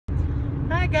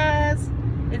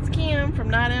It's Kim from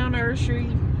Night Owl Nursery,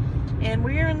 and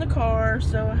we're in the car,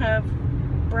 so I have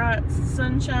bright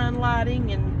sunshine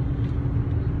lighting,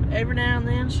 and every now and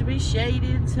then she'll be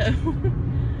shaded, so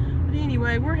but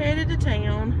anyway, we're headed to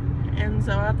town, and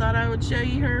so I thought I would show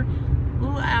you her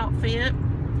little outfit.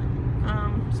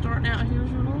 Starting out, here's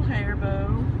her little hair bow,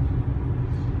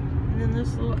 and then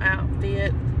this little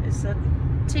outfit. It's a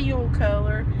teal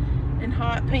color and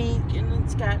hot pink, and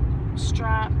it's got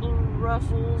striped little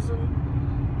ruffles and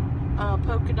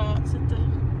polka dots at the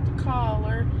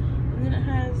collar, and then it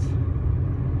has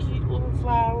cute little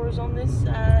flowers on this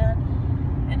side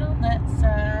and on that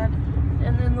side,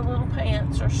 and then the little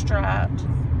pants are striped.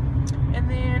 And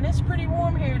then it's pretty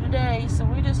warm here today, so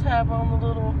we just have on the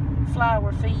little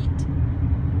flower feet.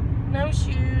 No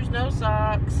shoes, no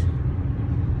socks.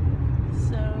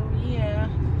 So yeah,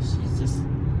 she's just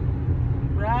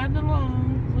riding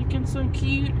along, looking so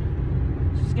cute.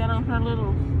 She's got on her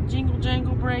little jingle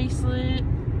jangle bracelet,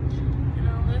 and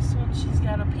on this one she's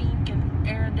got a pink and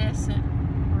iridescent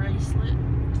bracelet.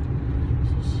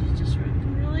 She's just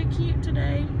really cute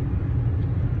today.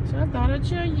 So I thought I'd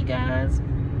show you guys.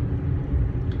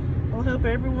 Well, I hope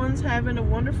everyone's having a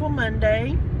wonderful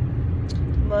Monday.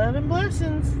 Love and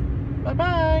blessings.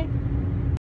 Bye-bye.